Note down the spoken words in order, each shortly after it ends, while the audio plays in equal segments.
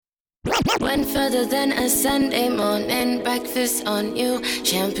Went further than a Sunday morning. Breakfast on you,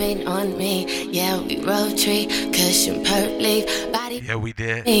 champagne on me. Yeah, we rolled tree, cushion, perk leaf, body. Yeah, we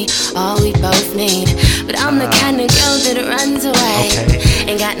did. Me, all we both need. But I'm the kind of girl that runs away.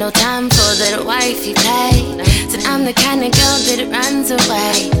 Ain't got no time for the wifey play. Said I'm the kind of girl that runs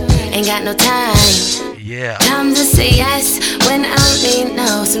away. Ain't got no time. Yeah. Sometimes I say yes when I mean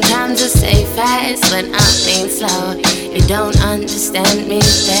no. Sometimes I say fast when I mean slow. You don't understand me,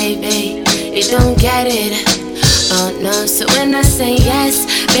 baby. You don't get it. Oh no. So when I say yes,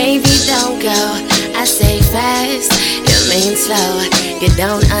 baby, don't go. I say fast, you mean slow. You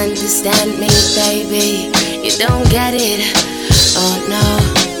don't understand me, baby. You don't get it. Oh no.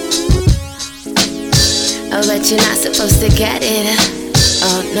 Oh, but you're not supposed to get it.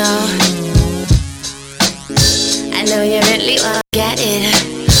 Oh no. I know you really wanna get it.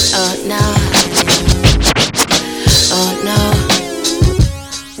 Oh no. Oh no.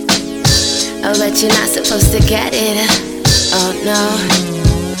 Oh, but you're not supposed to get it. Oh no.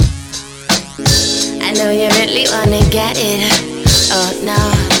 I know you really wanna get it. Oh no.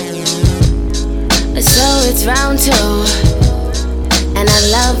 So it's round 2, and I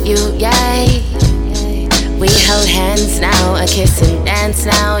love you, yay. We hold hands now, a kiss and dance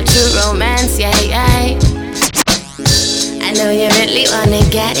now, true romance, yay, yay. I know you really wanna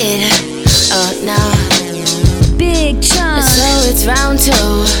get it. Oh no. Big Chunk. So it's round 2,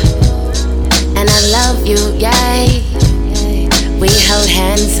 and I love you, yay. We hold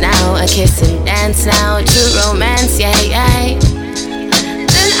hands now, a kiss and dance now, true romance, yay, yay.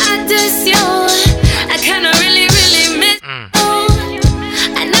 Then I diss you, I kinda really miss you.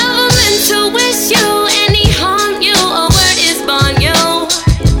 I never meant to wish you any harm, you, a word is born, you.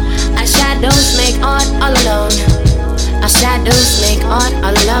 Our shadows make art all alone. Our shadows make art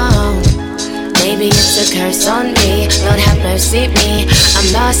alone. Maybe it's a curse on me. Lord have mercy me. I'm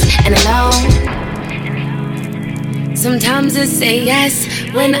lost and alone. Sometimes I say yes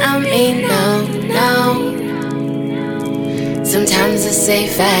when I mean no, no. Sometimes I say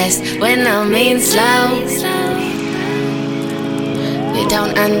fast when I mean slow. You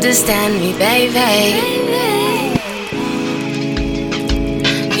don't understand me, baby.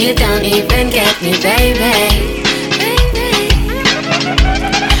 You don't even get me, baby.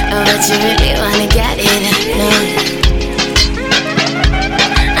 Oh, but you really wanna get it, no.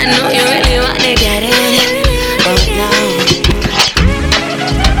 I know you really wanna get it, oh no.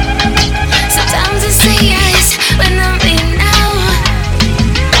 Sometimes I say yes when I mean no.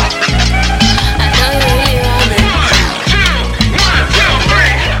 I know you really want it.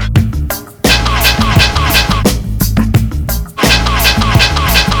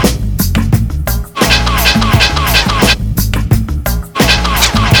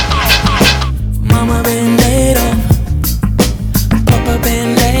 Mama been laid off, Papa been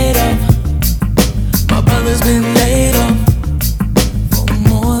laid off, my brother's been laid off for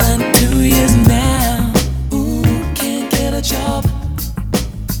more than 2 years now. Ooh, can't get a job,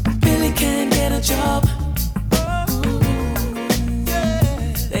 Billy can't get a job. Ooh,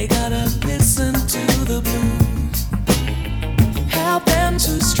 yeah. They gotta listen to the blues. Help them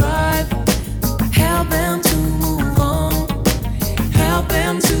to strive, help them to move on. Help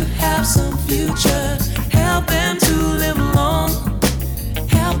them to have some future. Help them to live long.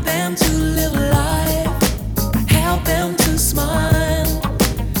 Help them to live life. Help them to smile.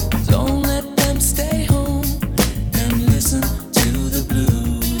 Don't let them stay home and listen to the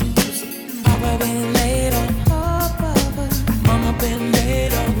blues. Papa been laid off, Mama been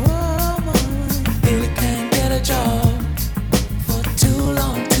laid off. Billy can't get a job for too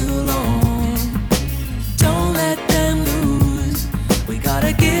long, too long. Don't let them lose. We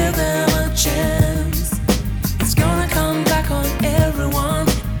gotta give them a chance. It's gonna come back on everyone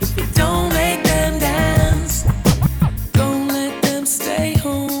if we don't make them dance. Don't let them stay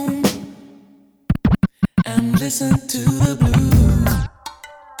home and listen to the blues.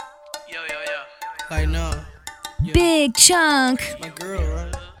 Yo. Like, no. Big Chunk. My girl,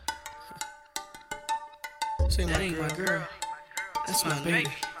 right? Say that ain't my girl. That's my baby.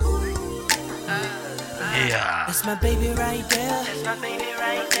 Yeah. That's my baby right there. That's my baby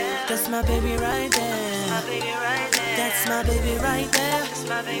right there. That's my baby right there. That's my baby right there. That's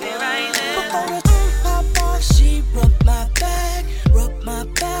my baby right there. Before the pop off, she rubbed my back, rubbed my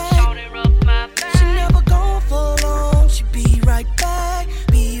back. She never gone for long. She be right back,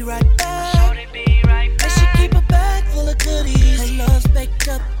 be right back. And she keep a bag full of goodies. Her love's baked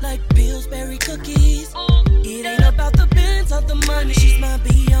up like Pillsbury cookies. It ain't about the bins or the money. She's my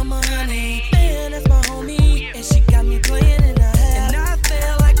bee, I'm my honey. Man, that's my homie. And she got me playing in her head. And I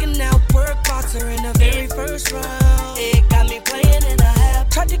felt like an outward boxer in the very first round. It got me playing in her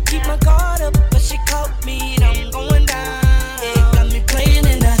head. Tried to keep my guard up.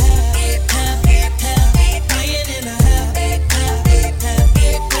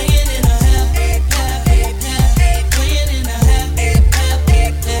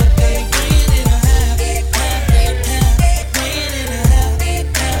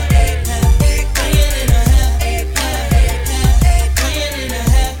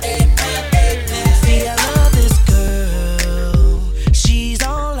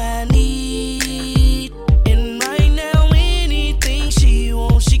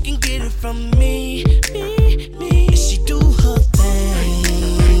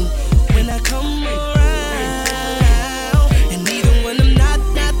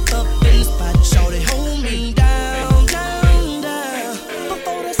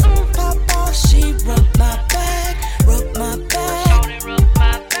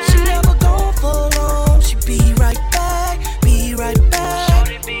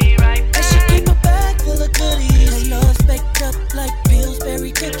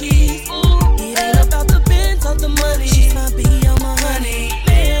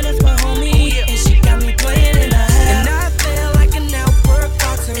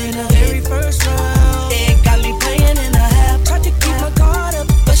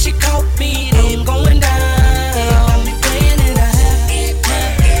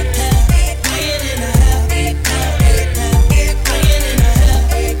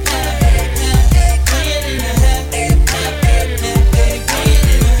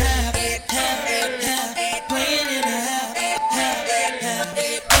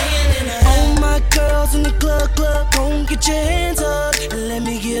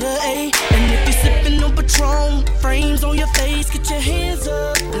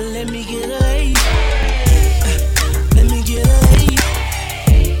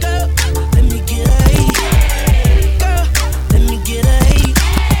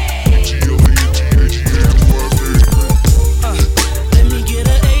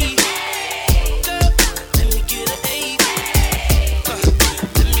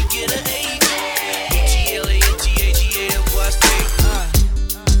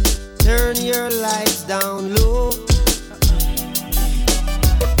 turn your lights down low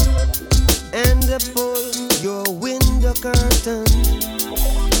and pull your window curtain.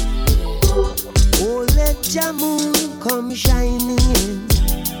 Oh, let your moon come shining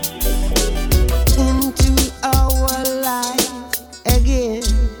into our life again.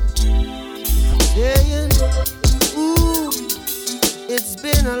 Saying, ooh, it's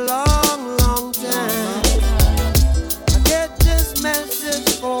been a long, long time. I get this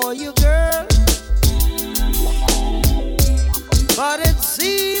message for you, girl, but it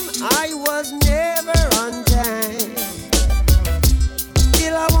seemed I was never on time.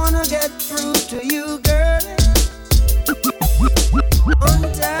 Still I wanna get through to you, girl, on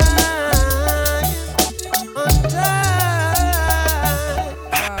time, on time.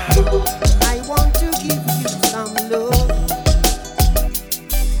 I want to give you some love.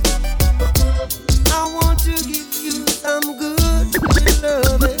 I want to give you some good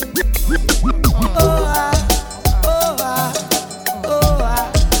loving. Oh,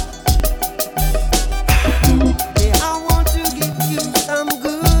 yeah, I want to give you some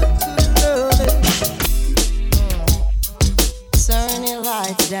good loving. Turn your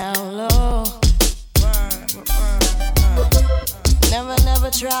lights down low.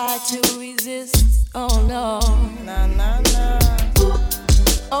 Never try to resist. Oh no.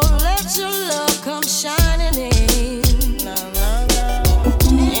 Oh, let your love come shining in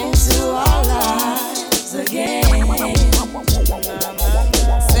into our lives again.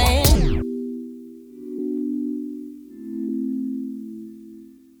 Saying,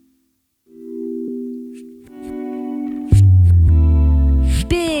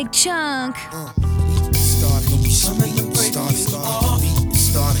 Big Chunk.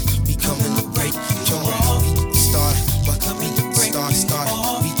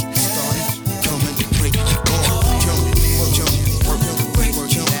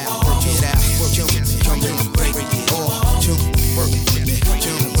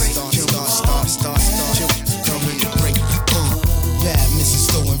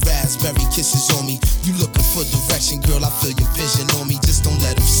 Kisses on me, you looking for direction, girl, I feel your vision on me. Just don't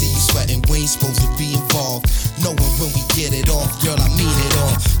let them see you sweating, we ain't supposed to be involved. Knowing when we get it off, girl, I mean it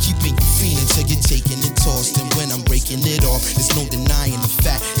all. Keeping you feeling till you're taking it tossed. And when I'm breaking it off, there's no denying the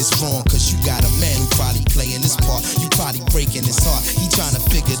fact it's wrong. Cause you got a man who probably playing his part. You probably breaking his heart. He trying to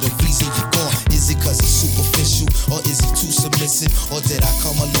figure the reason you're gone. Is it cause he's superficial? Or is he too submissive? Or did I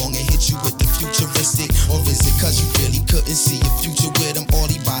come along and hit you with the futuristic? Or is it cause you really couldn't see your future with him? All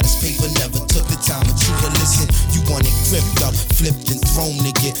he bought his paper, never took the time with you to listen. You want it gripped up, flipped and thrown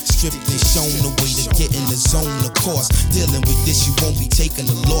to get stripped and shown the way to get in the zone. Of course, dealing with this, you won't be taking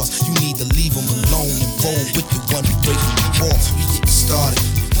a loss. You need to leave him alone and roll with the one who breaking you off. We get started,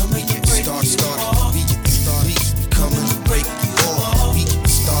 we get started, we get started, we coming to break you off. We get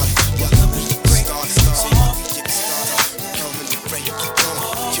started, we get started, we get started, coming to break you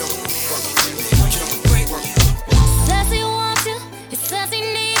off. Says he wants you, he says he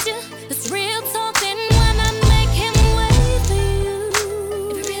needs you. It's real talking when I make him wait for you.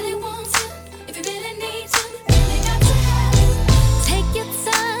 If he really wants you, if he really needs you, really got to have you. Take your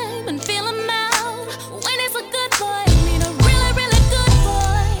time and feel him out. When he's a good boy, need a really, really good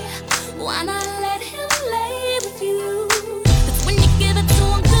boy. Why not let him lay with you? That's when you give it to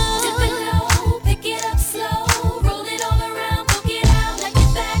him good. Dip it low, pick it up slow, roll it all around, poke it out like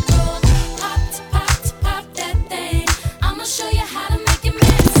your back roll. Pop that thing. I'ma show you how to make it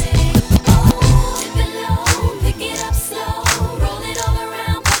messy. Oh, dip it low, pick it up slow, roll it all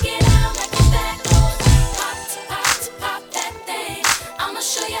around, poke it out like your back roll. Pop that thing. I'ma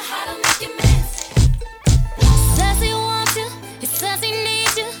show you how to make it messy. Says he wants you, he says he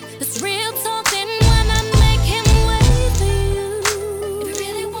needs you. It's real talking when I make him wait for you. If he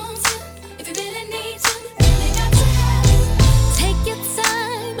really wants you, if he really needs you, really got to have you. Take your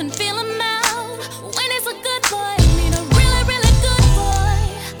time and feel him out. When he's a good boy, need a really, really good boy.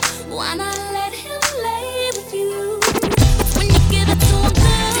 Why not let him lay with you? When you give it to him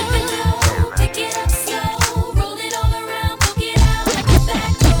good. Dip it low, pick it up slow, roll it all around, poke it out like your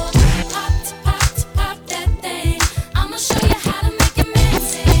back roll. Pop that thing. I'ma show you how to make it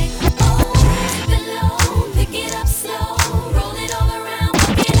messy. Oh, dip it low, pick it up slow, roll it all around,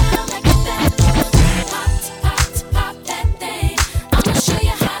 poke it out like your back roll. Pop that thing. I'ma show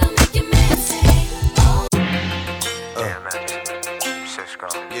you how to make it messy. Oh. Cisco.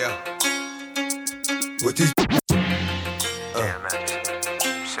 Yeah. With this,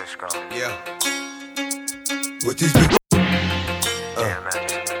 Cisco. yeah. With this bitch,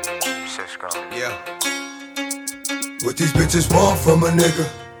 Cisco. yeah. What these bitches want from a nigga.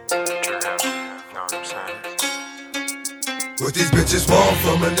 Know what I'm saying? What these bitches want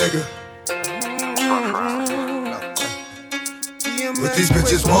from a nigga. What these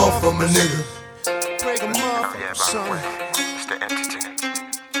bitches want from a nigga? Break them off, son. It's the entity.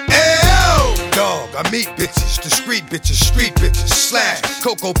 Ayo! Dog, I meet bitches, discreet bitches, street bitches, slash,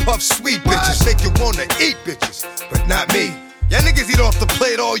 Cocoa Puff sweet bitches, make you wanna eat bitches, but not me. Y'all niggas eat off the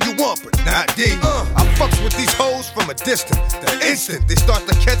plate all you want, but not D. I fucks with these hoes from a distance. The instant they start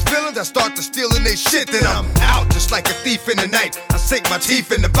to catch feelings, I start to stealing they shit. Then I'm out just like a thief in the night. I sink my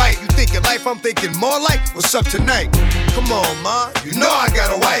teeth in the bite. You thinking life, I'm thinking more like, what's up tonight? Come on, ma, you know I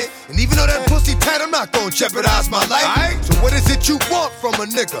got a wife. And even though that pussy tight, I'm not gonna jeopardize my life. So what is it you want from a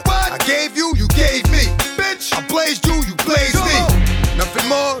nigga? I gave you, you gave me. Bitch, I blazed you, you blazed me. Nothing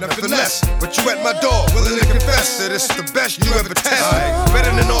more, nothing less. But you at my door, willing to confess that it's the best you ever test.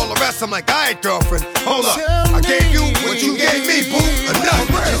 Better than all the rest. I'm like, alright, girlfriend, hold up. I gave you what you gave me, boo.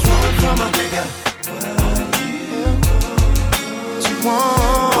 Enough. What you want from a nigga? What you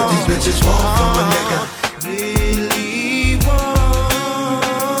want? What these bitches want from a nigga? Really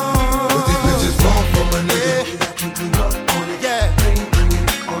want? What these bitches want from a nigga? Yeah.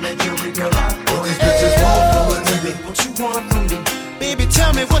 What these bitches want from a nigga? What you want from me? Baby,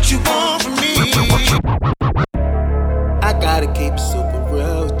 tell me what you want from me. I gotta keep it super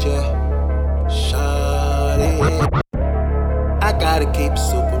real with ya, shawty. I gotta keep it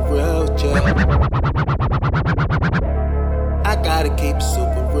super real with ya. I gotta keep it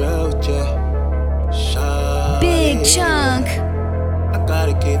super real with ya, shawty. Big Chunk. I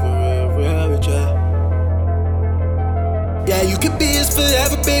gotta keep it real with ya. Yeah, you could be his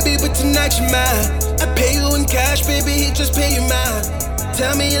forever, baby, but tonight you're mine. I pay you in cash, baby, he just pay you mine.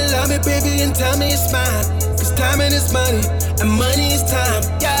 Tell me you love me, baby, and tell me it's mine. Cause timing is money, and money is time.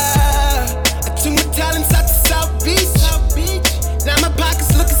 Yeah, I took my talents out to South Beach. Now my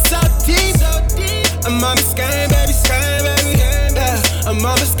pockets looking so deep. I'm on the sky, baby, yeah, I'm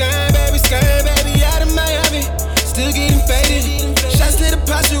on the sky, baby, out of Miami, still getting faded. Shots to the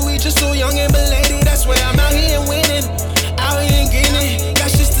posture, we just so young and belated. That's why I'm out here and winning, out here and getting it. Got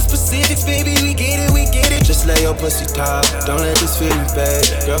shit to specifics, baby, we get it, we get it. Just lay your pussy top, don't let this feeling fade.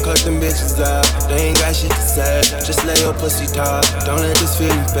 Girl, cut them bitches out, they ain't got shit to say. Just lay your pussy top, don't let this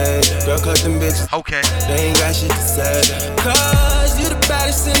feeling fade. Girl, cut them bitches, Okay. they ain't got shit to say. Cause you the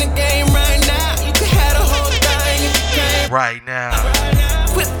baddest in the game right now. You could have the whole thing if you came Right now.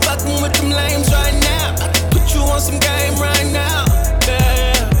 Quit fucking with them lames right now. I can put you on some game right now.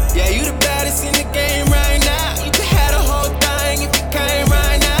 Yeah, you the baddest in the game right now. You could have the whole thing if you came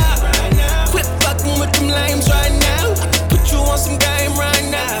right now. Quit fucking with them lames right now. I can put you on some game right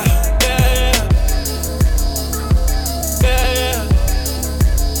now.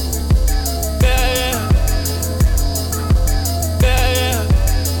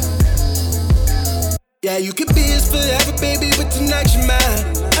 Yeah, you could be his forever, baby, but tonight you're mine.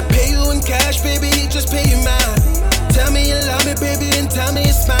 I pay you in cash, baby, he just pay you mine. Tell me you love me, baby, and tell me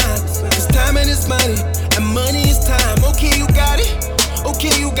it's mine. Cause timing is money, and money is time. Okay, you got it, okay,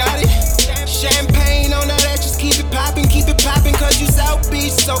 you got it. Champagne on that, just keep it poppin', cause you South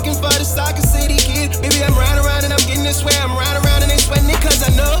Beach, soaking for the Soccer City kid. Baby, I'm riding around and I'm getting this way, I'm riding around and they sweating it, cause I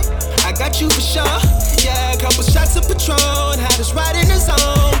know I got you for sure. Yeah, a couple shots of Patron, had us right in the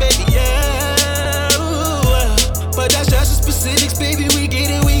zone, baby, yeah. But that's just the specifics, baby, we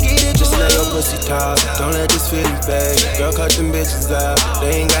get it, we get it. Just let your pussy talk, don't let this feeling fade. Girl, cut them bitches out,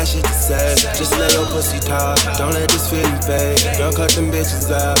 they ain't got shit to say. Just let your pussy talk, don't let this feeling fade. Girl, cut them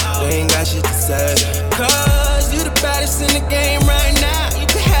bitches out, they ain't got shit to say. Cause you the baddest in the game right now. You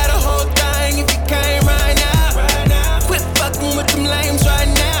could have the whole thing if you came right now. Quit fucking with them lames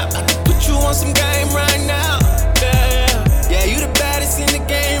right now. I can put you on some game right now. Yeah, you the baddest in the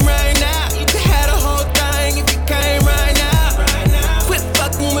game right now. You could have the whole thing if you came right now. Quit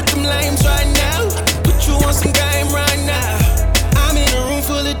fucking with them lames right now. I can put you on some game right now. I'm in a room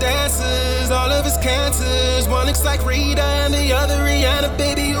full of dancers, all of us cancers. One looks like Rita and the other Rihanna,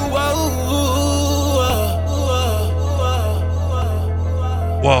 baby, you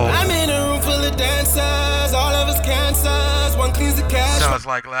Whoa. I'm in a room full of dancers, all of us cancers. One cleans the cash. Sounds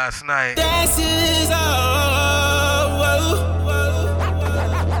like last night. Dances,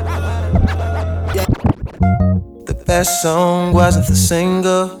 yeah. The best song wasn't the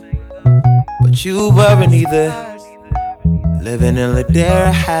single, but you weren't either. Living in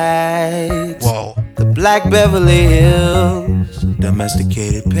Ladera Heights. Whoa. The Black Beverly Hills.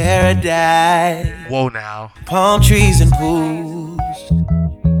 Domesticated paradise. Whoa now. Palm trees and pools.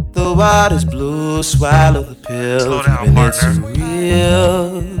 The water's blue, swallow the pill. Slow down, and partner. it's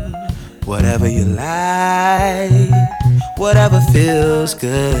real. Whatever you like, whatever feels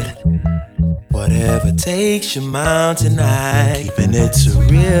good, whatever takes your mind tonight, keeping it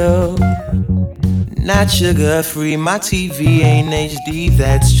surreal. Not sugar free, my TV ain't HD,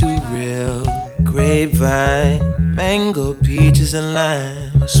 that's too real. Grapevine, mango, peaches and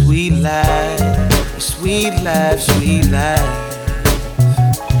lime. Sweet life, sweet life, sweet life.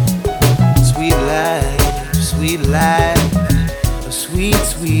 Sweet life, sweet life. A sweet,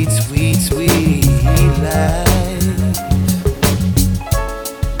 sweet, sweet, sweet life.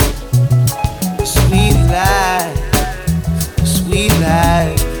 Sweet life, sweet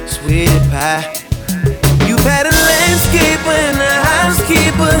life, sweet pie. You've had a landscaper and a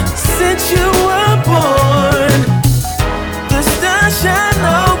housekeeper since you were born. The sunshine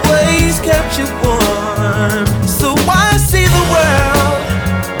always kept you warm. So why see the world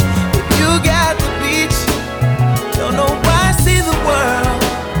if you got the beach? Don't know why see the world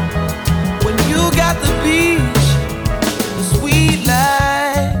when you got the beach. The sweet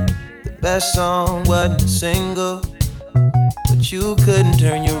life, the best song wasn't a single, but you couldn't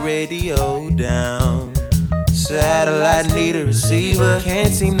turn your radio down. Satellite need a receiver,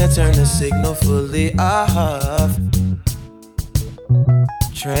 can't seem to turn the signal fully off.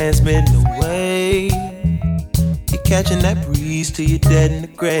 Transmitting away, you're catching that breeze till you're dead in the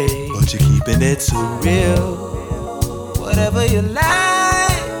grave, but you're keeping it so real. Whatever you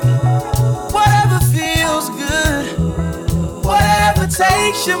like, whatever feels good, whatever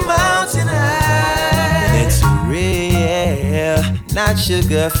takes your mountain high. It's real. Not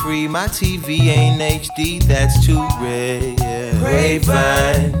sugar free, my TV ain't HD, that's too rare.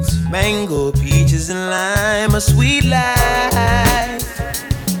 Grapevines, mango, peaches and lime. A sweet life,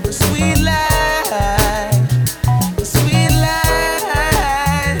 a sweet life, a sweet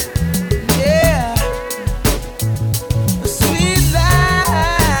life, yeah. A sweet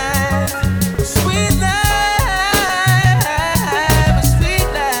life, a sweet life, a sweet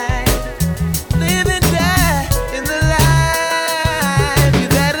life. Live and die in the life.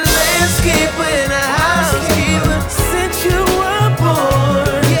 In a housekeeper since you were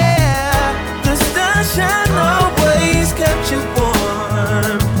born. Yeah, the sunshine always kept you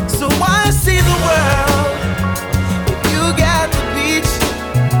warm. So why see the world if you got the beach?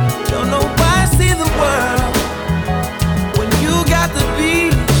 Don't know why see the world when you got the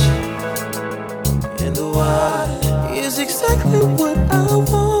beach. And the water is exactly what I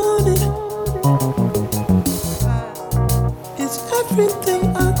wanted. It's everything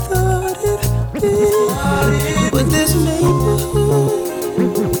I thought it. But this neighborhood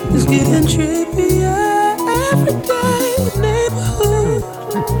is getting trippier every day. The neighborhood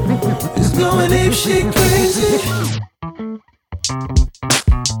is going apeshit crazy.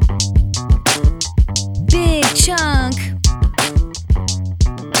 Big Chunk.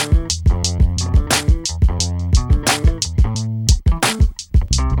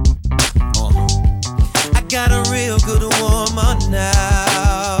 I got a real good woman now.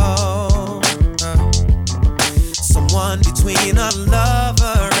 Between a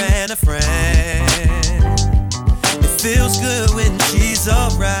lover and a friend, it feels good when she's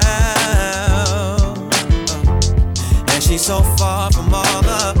around, and she's so far from all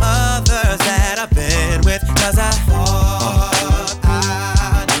the others that I've been with. 'Cause I thought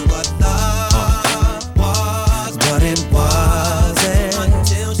I knew what love was, but it wasn't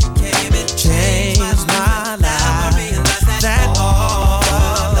until she came and changed my life. I realized that all the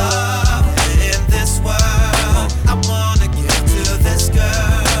love in this world I wanna give to this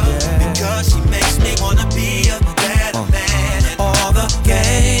girl, because she makes me wanna be a better man. And all the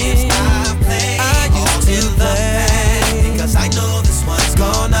games I've played, I used to play, because I know this one's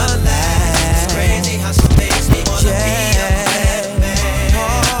gonna last. It's crazy how she makes me wanna be a better man.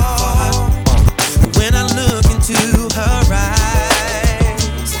 When I look into her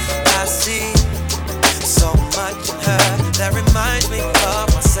eyes, I see so much in her that reminds me of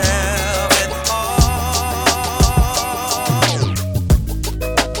myself. And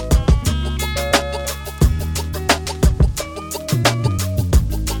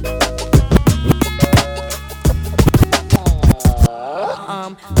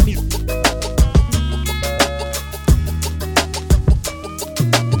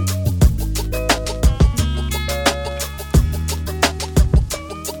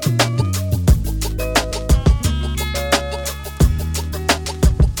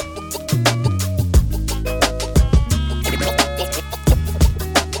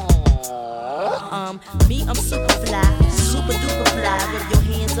me, I'm super fly, super duper fly. Rub your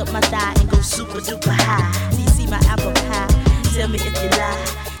hands up my thigh and go super duper high. Do you see my apple pie? Tell me if you lie.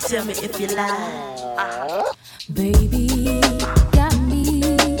 Tell me if you lie. Baby, got me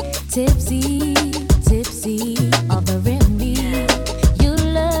tipsy, tipsy, offering me your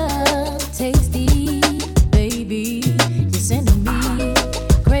love, tasty. Baby, you're sending me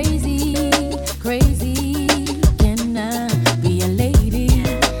crazy, crazy.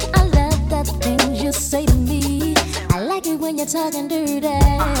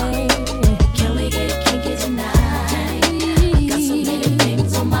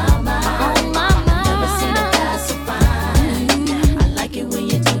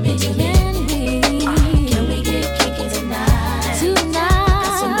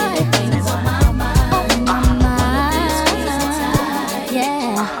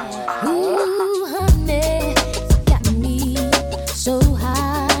 Ooh, honey, got me so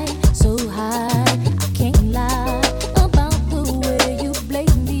high, so high. I can't lie about the way you play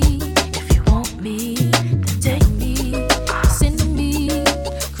me. If you want me, then take me, send me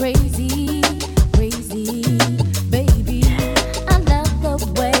crazy, crazy, baby. I love the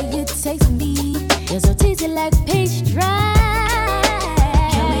way you taste me. You're so tasty like peach dry.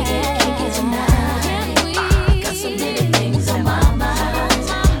 Can we get kinky tonight? Can we? Got so many things on my mind.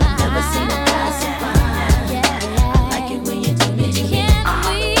 Never seen a guy so fine. I like it when you do me.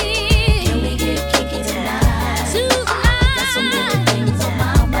 Can we get kinky tonight? Got so many things on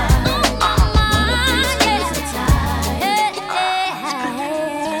my mind. Wanna be squeezed and tight.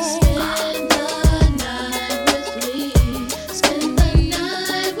 Spend the night with me. Spend the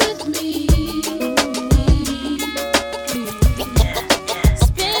night with me.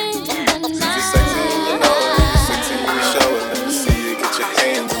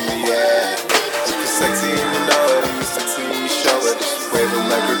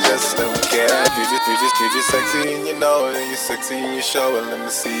 If you're sexy and you know it, and you're sexy and you show it, let me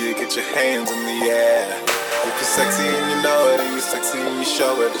see you get your hands in the air. If you're sexy and you know it, and you're sexy and you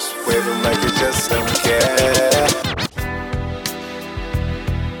show it, just wave them like you just don't care.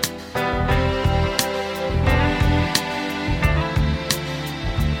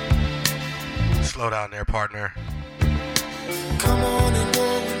 Slow down there, partner. Come on and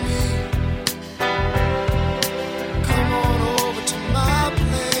go with me. Come on over to my place.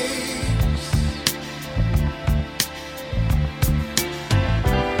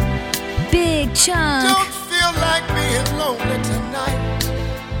 Big Chunk. Don't feel like being lonely tonight.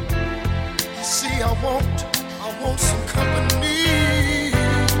 You see, I want some company.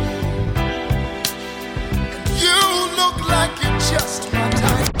 And you look like you're just my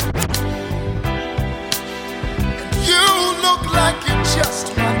type. You look like you're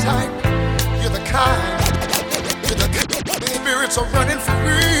just my type. You're the kind. Spirits are running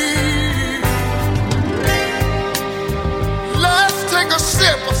free. Let's take a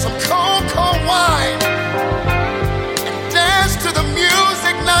sip of some cold, cold wine and dance to the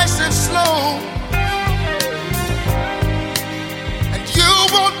music nice and slow. And you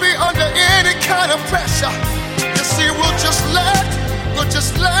won't be under any kind of pressure. You see, we'll just let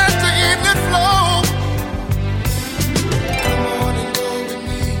the evening flow.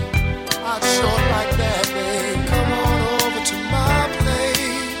 I'd sure like that, babe. Come on over to my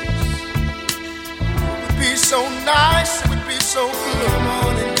place. It would be so nice, it would be so good. Come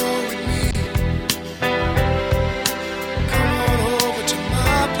on and go with me. Come on over to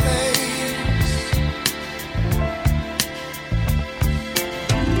my place.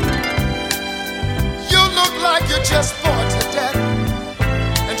 You look like you're just bored to death,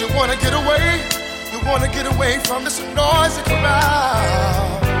 and you wanna get away. You wanna get away from this noisy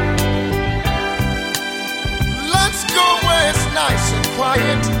crowd. Let's go where it's nice and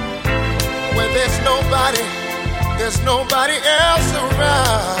quiet, where there's nobody else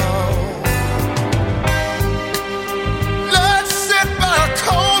around. Let's sit by a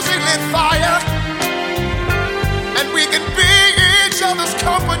cozy lit fire, and we can be each other's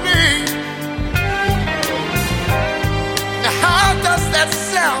company. Now how does that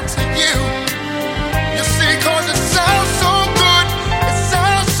sound to you? You see, 'cause it sounds so good, it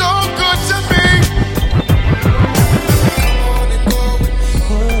sounds so good to me.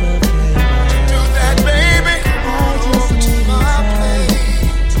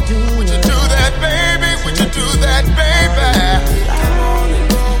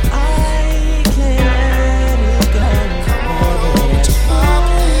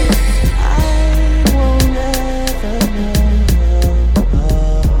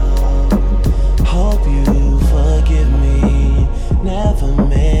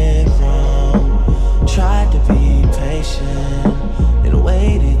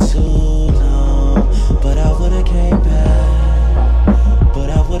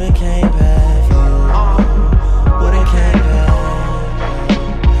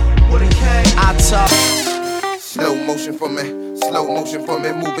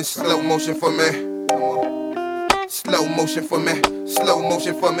 Slow motion for me. Slow motion for me. Slow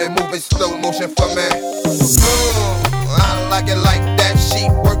motion for me. Moving slow motion for me. I like it like that. She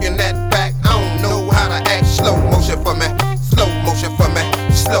working that back. I don't know how to act. Slow motion for me. Slow motion for me.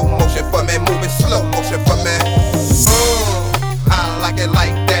 Slow motion for me. Moving slow motion for me. I like it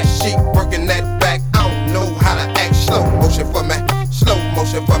like that. She working that back. I don't know how to act. Slow motion for me. Slow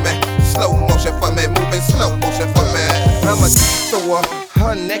motion for me. Slow motion for me. Moving slow motion for me. I'm a thrower.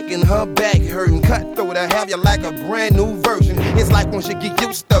 Her neck and her back hurting, cutthroat. I have you like a brand new version. It's like once you get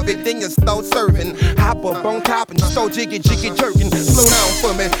used to it, then you start serving. Hop up on top and start jiggy jerking. Slow down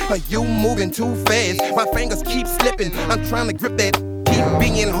for me, you moving too fast. My fingers keep slipping. I'm trying to grip that. Keep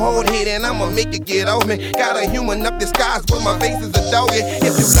being hard-headed, I'ma make it get off me. Got a human up disguise, but my face is a doggy.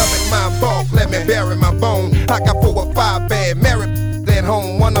 If you loving my bulk, let me bury my bone. I got 4 or 5 bad married at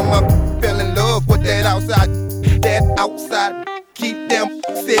home. One of my fell in love with that outside. That outside keep them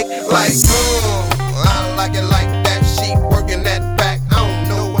sick like I like it like that. She working that back. I don't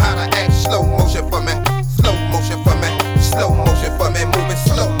know how to act. Slow motion for me. Slow motion for me. Slow motion for me. Moving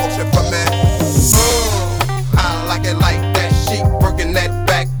slow motion for me. I like it like that. She working that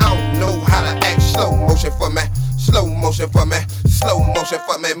back. I don't know how to act. Slow motion for me. Slow motion for me. Slow motion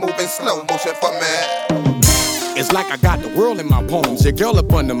for me. Moving slow motion for me. It's like I got the world in my palms. Your girl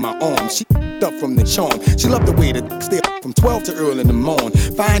up under my arm. She up from the charm. She love the way that stay up from 12 to early in the morning.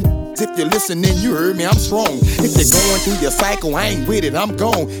 Fine, if you're listening, you heard me, I'm strong. If you're going through your cycle, I ain't with it, I'm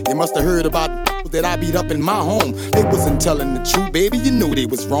gone. You must have heard about that I beat up in my home. They wasn't telling the truth, baby, you knew they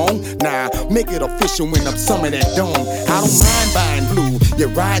was wrong. Nah, make it official when I'm some of that dome. I don't mind buying blue, you're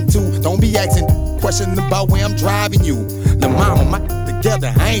riding too. Don't be asking questions about where I'm driving you. The mama, my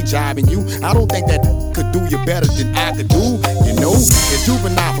together, I ain't jiving you. I don't think that could do you better than I could do. You know, it's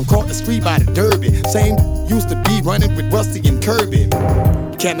juvenile from caught the street by the Derby. Same used to be running with Rusty and Kirby.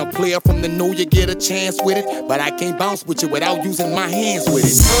 Can a player from the know you get a chance with it? But I can't bounce with you without using my hands with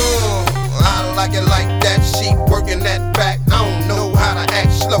it. I like it like that. She working that back. I don't know how to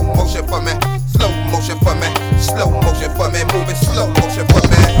act. Slow motion for me. Slow motion for me. Slow motion for me. Moving slow motion for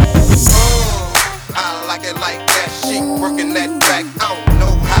me. I like it like that. She working that back. I don't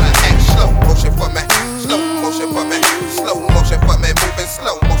know how to act. Slow motion for me. Slow motion for me. Slow motion for me. Moving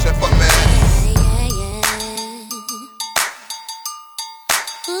slow motion for me.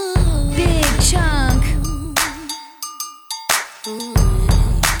 Big Chunk.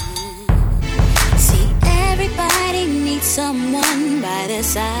 See, everybody needs someone by their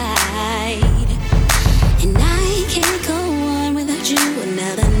side, and I can't go on without you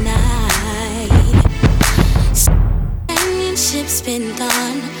another night. Companionship's been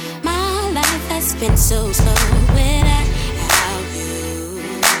gone. My life has been so slow without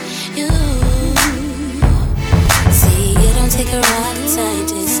you. See, you don't take a rocket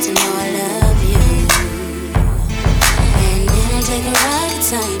scientist to know I love you, and it don't take a rocket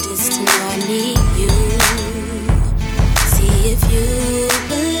scientist to know I need you. See, if you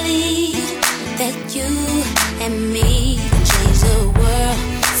believe that you and me can change the world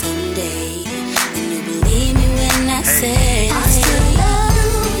someday, then you believe me when I say I still love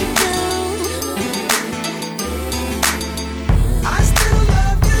you. I still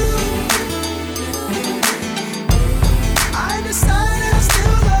love you. I decided I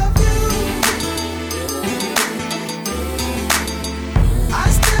still love you. I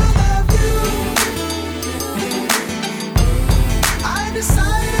still love you. I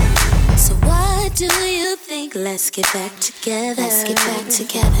decided. So what do you think? Let's get back together. Let's get back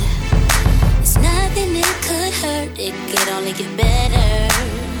together. There's nothing that could hurt. It could only get better.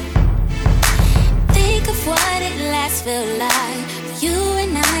 Think of what it last felt like for you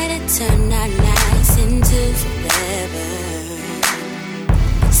and I to turn our nights into forever.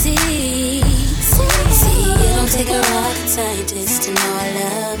 See, you don't take a rocket scientist to know I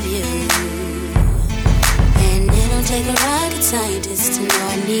love you, and it don't take a rocket scientist to know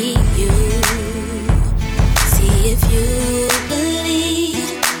I need you. See, if you believe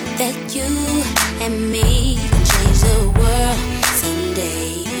that you and me can change the world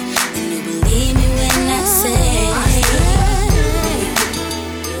someday, then you believe me when I say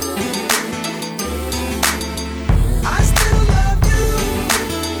I still love you.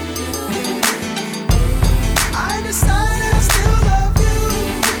 I decided I still love you.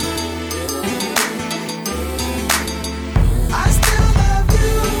 I still love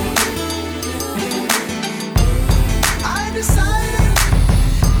you.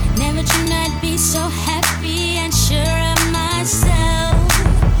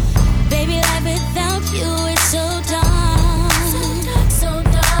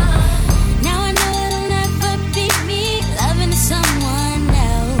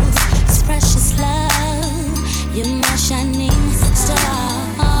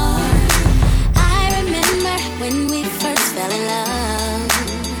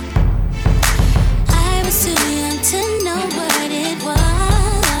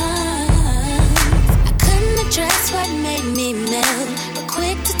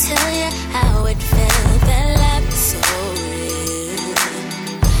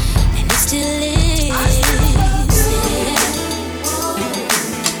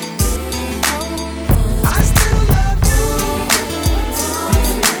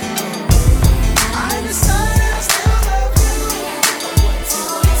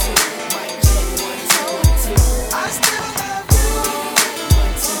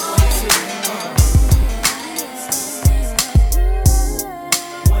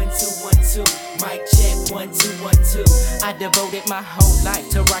 dedicated my whole life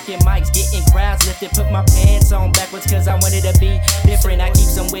to rocking mics, getting crowds lifted. Put my pants on backwards cause I wanted to be different. I keep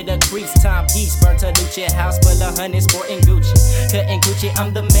some with a crease, timepiece, burnt a Lucha house full of honey, sporting Gucci. Cutting Gucci,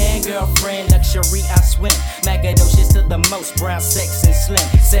 I'm the man, girlfriend, luxury, I swim. Magadocious to the most, brown, sex, and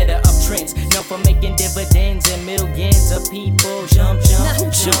slim. Setter up trends, known for making dividends and millions of people jump. Now who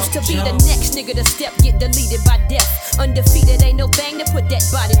choose to be the next nigga to step, get deleted by death? Undefeated, ain't no bang to put that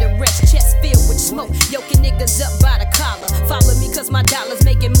body to rest. Chest filled with smoke, yoking niggas up by the collar. Follow me cause my dollars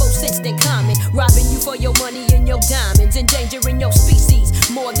making more sense than common. Robbing you for your money and your diamonds, endangering your species.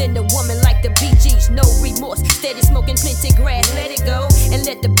 More than the woman like the Bee Gees, no remorse. Steady smoking plenty grass, let it go. And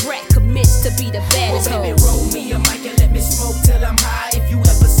let the brat commence to be the baddest hoe. Baby, roll me a mic and let me smoke till I'm high. If you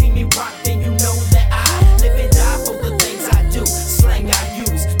ever see me rock, then you know that I live and die for the things I do. Slang I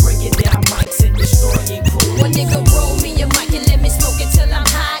use, breaking down mics and destroying crew. One nigga roll me a mic and let me smoke it till I'm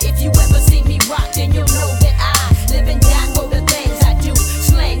high. If you ever see me rock, then you know that I live and die for the things I do.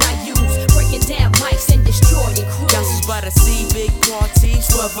 Slang I use, breaking down mics and destroying crew. Y'all just about to see big parties,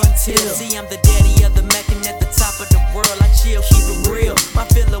 12 until. See, I'm the daddy of the Mac and at the top of the world. I chill, keep it real. My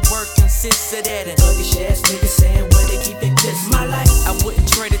field of work consists of that and thuggish ass niggas saying where they keep their piss. My life, I wouldn't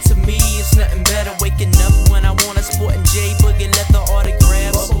trade it to me. It's nothing better waking up when I want a sporting J Boogie leather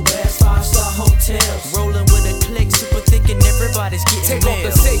autographs. Bubble baths, 5-star hotels. Rolling with a click, super thick and everybody's getting Take off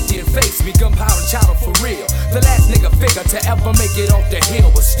the safety and face me, gunpowder chowder for real. The last nigga figure to ever make it off the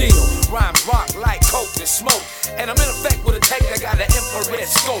hill, but still rhymes rock like coke and smoke. And I'm in effect with a tape that got an infrared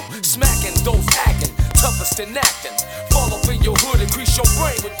scope. Smacking those acting, toughest than acting. Fall up in your hood, increase your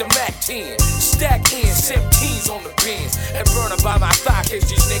brain with the Mac 10. Stack in, 17s on the bins. And burn by my thigh case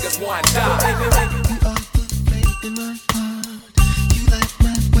these niggas want to die. You are the flame in my heart. You light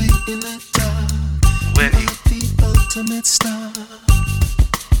my way in the dark. You are the ultimate star.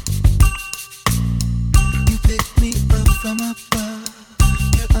 You pick me up from above.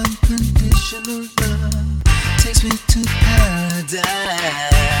 Your unconditional love takes me to paradise.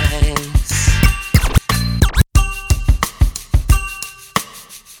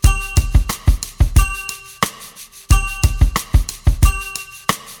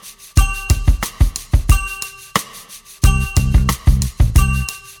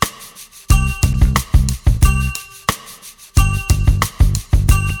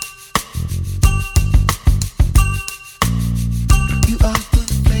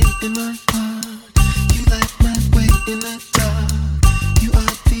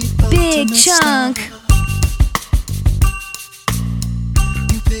 Big Chunk.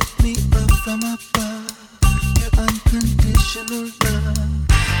 You pick me up from above. Your unconditional love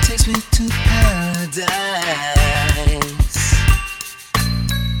takes me to paradise.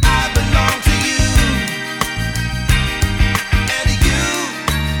 I belong to you, and you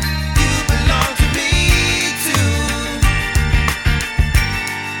belong to me too.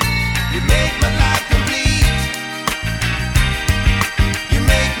 You make my life complete. You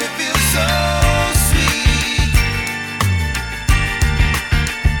make me feel so sweet.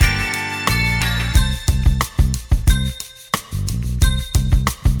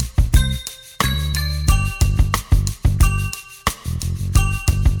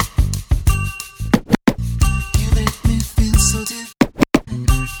 You make me feel so different.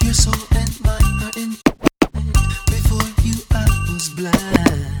 Your soul and mine are in. Before you I was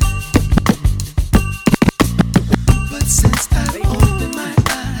blind, but since I opened my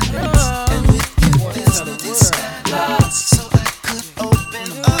eyes, and with you there's no disguise, so I could open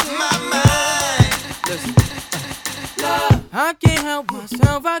up my mind. I can't help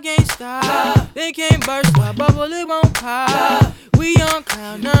myself, I can't stop. They can't burst my bubble, it won't pop. We on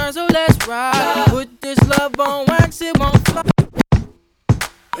cloud nine, so let's ride. Put this love on wax, it won't fly.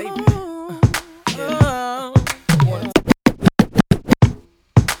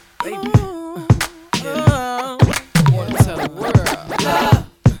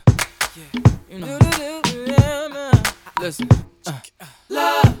 Listen,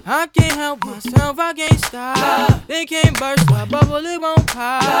 I can't help myself, I can't stop. They can't burst my bubble, it won't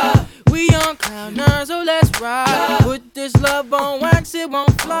pop. We on cloud nine, so let's ride. Put this love on wax, it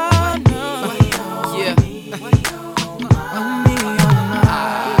won't fly. No. Yeah.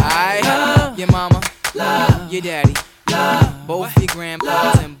 Your mama, your daddy, both your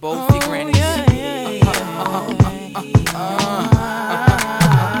grandpas and both your grannies.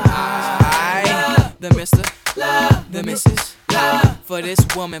 The mister, the missus, for this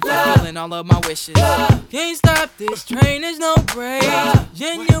woman fulfilling all of my wishes. Can't stop this train, there's no break.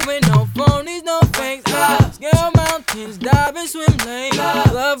 Genuine, no phonies, no fakes. Scale mountains, dive and swim lanes.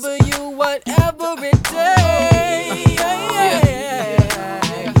 Love for you, whatever it takes.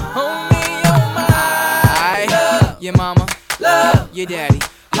 Homie, oh my. Your mama, your daddy.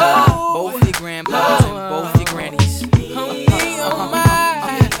 Both your grandpas and both your grannies. On me, oh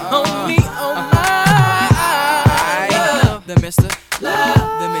my, on me, oh my. The Mr.,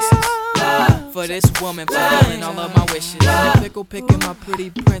 the Mrs. For this woman, fulfilling all of my wishes. Pickle picking my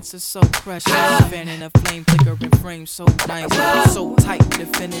pretty princess, so precious. Fanning a flame, flickering frame, so nice. So tight,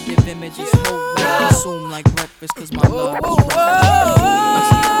 definitive images. Whole life consumed like breakfast, cause my love is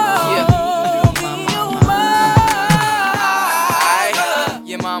yeah.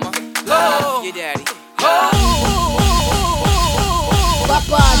 Your mama, your daddy.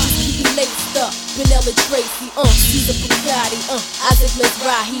 Papa, just keep me laced up. Vanilla Tracy, Caesar Bugatti, Isaac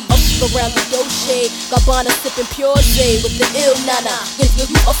Mizrahi. Up around the Dolce, Gabbana sipping Pure J with the ill nana.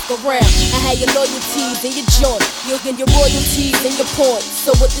 You up around. I had your loyalties in your joint, you'll get your royalties and your points.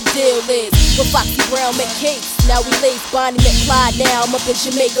 So what the deal is? With Foxy Brown make cakes. Now we lace Bonnie McFly. Now I'm up in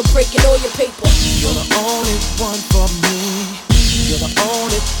Jamaica breaking all your paper. You're the only one for me. You're the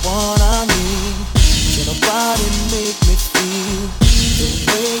only one I need. Can nobody make me feel the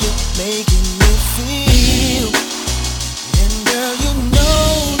way you're making me feel? And girl, you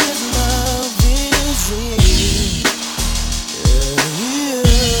know this love is real.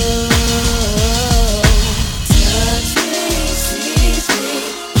 Touch me, seize me,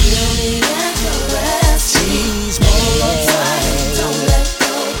 feel me and caress me. Hold on tight, don't let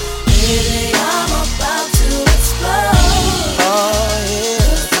go. Baby, I'm about to explode.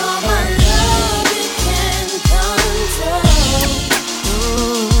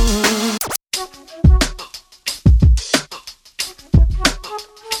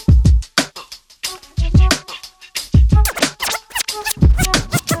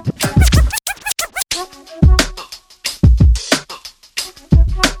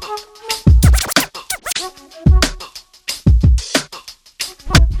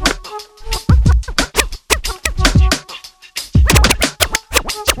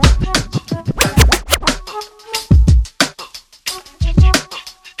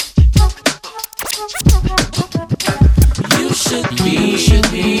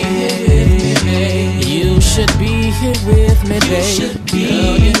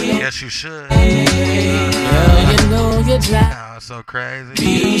 Yes, you should. Girl, you know you're dry. Oh, so crazy.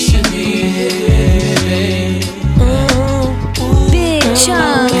 You should be here. Big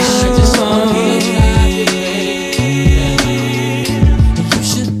Chunk. You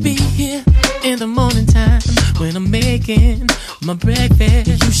should be here in the morning time when I'm making my breakfast.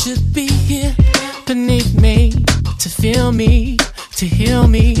 You should be here beneath me to feel me, to heal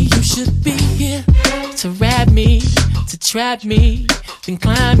me. You should be here to wrap me, to trap me, then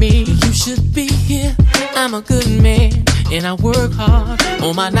climb me. You should be here. I'm a good man and I work hard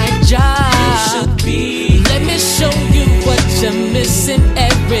on my night job. You should be. Let me show you what you're missing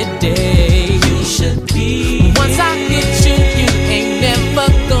every day. You should be. Once I hit you, you ain't never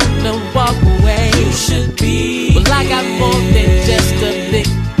gonna walk away. You should be. Well, I got more than just a lick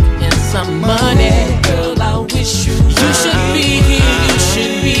and some money. Girl, I wish you should be here. You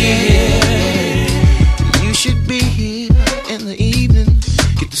should be here. You should be here in the evening.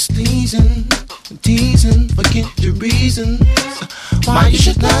 Get the sneezing, teasing, forget your reasons why you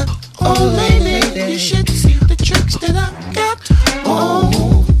should not. Oh, lady, you should see the tricks that I got.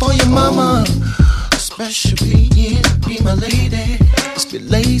 Oh, for your mama, special being, be my lady. Just be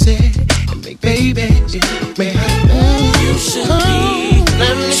lazy and make babies. You should be.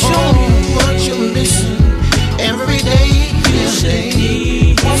 Let me show you what you're missing every day. You should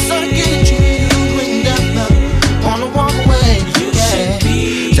be. Once I get you, you ain't never wanna walk away. You should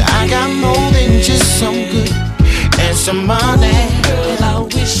be. So I got more than just some good and some money. Girl, I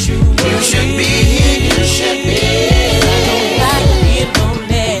wish you should be here. You should be. Don't like being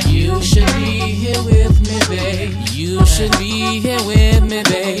lonely. You should be here with me, babe. You should be here with me,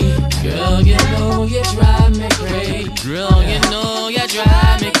 babe. Girl, you know you drive me crazy. Girl, you know you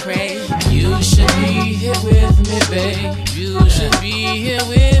drive me crazy. You should be here with me, babe. You should be here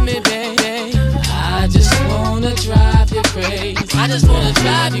with me, babe. I just wanna drive you crazy. I just wanna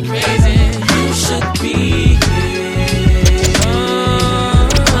drive you crazy. You should be here.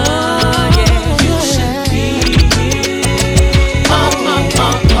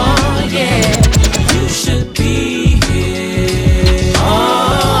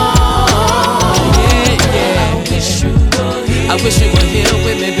 I wish you were here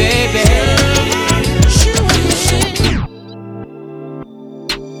with me, baby.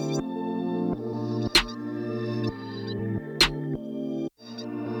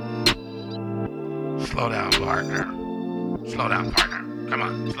 Slow down, partner. Slow down, partner. Come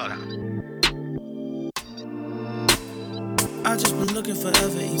on, slow down. I just been looking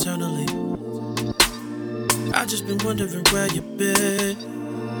forever, eternally. I I just been wondering where you been.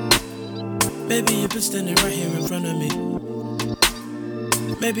 Maybe you've been standing right here in front of me.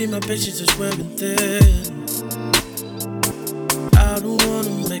 Maybe my patience is wearing thin. I don't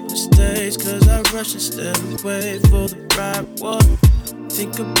wanna make mistakes, cause I rush instead of wait for the right one.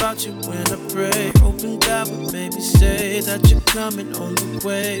 Think about you when I pray, hoping God would maybe say that you're coming on the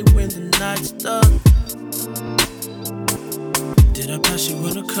way when the night's done. Did I pass you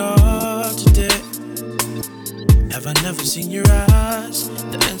in a car today? Have I never seen your eyes?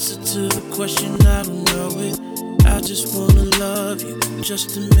 The answer to the question, I don't know it. I just wanna love you, just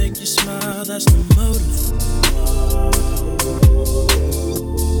to make you smile, that's the motive.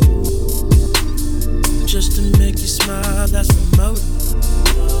 Just to make you smile, that's the motive.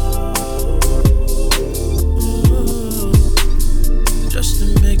 Just to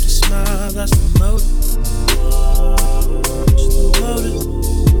make you smile, that's the motive. Just the motive,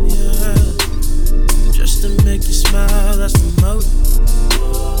 yeah. Just to make you smile, that's the motive.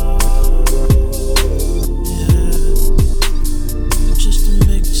 Yeah. Just to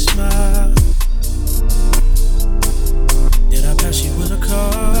make you smile. Did I pass you in a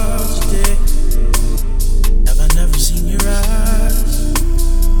car today? Have I never seen your eyes?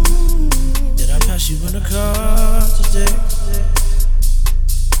 Did I pass you in a car today?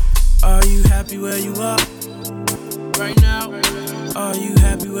 Are you happy where you are right now? Are you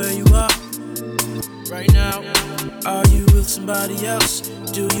happy where you are right now? Are you with somebody else?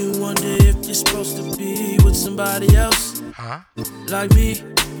 Do you wonder if you're supposed to be with somebody else? Like me,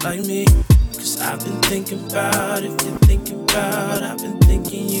 like me. Cause I've been thinking about, if you're thinking about, I've been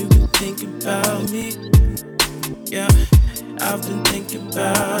thinking you've been thinking about me. Yeah, I've been thinking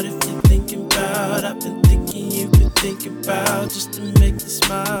about, if you're thinking about, I've been thinking you've been thinking about, just to make you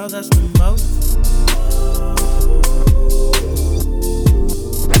smile, that's the motive.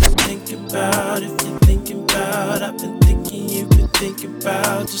 Thinking about, if you're thinking about, I've been thinking you've been thinking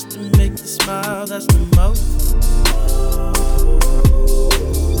about, just to make you smile, that's the motive.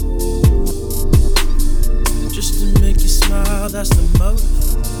 Just to make you smile, that's the motive.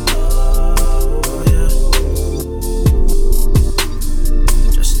 Oh, yeah.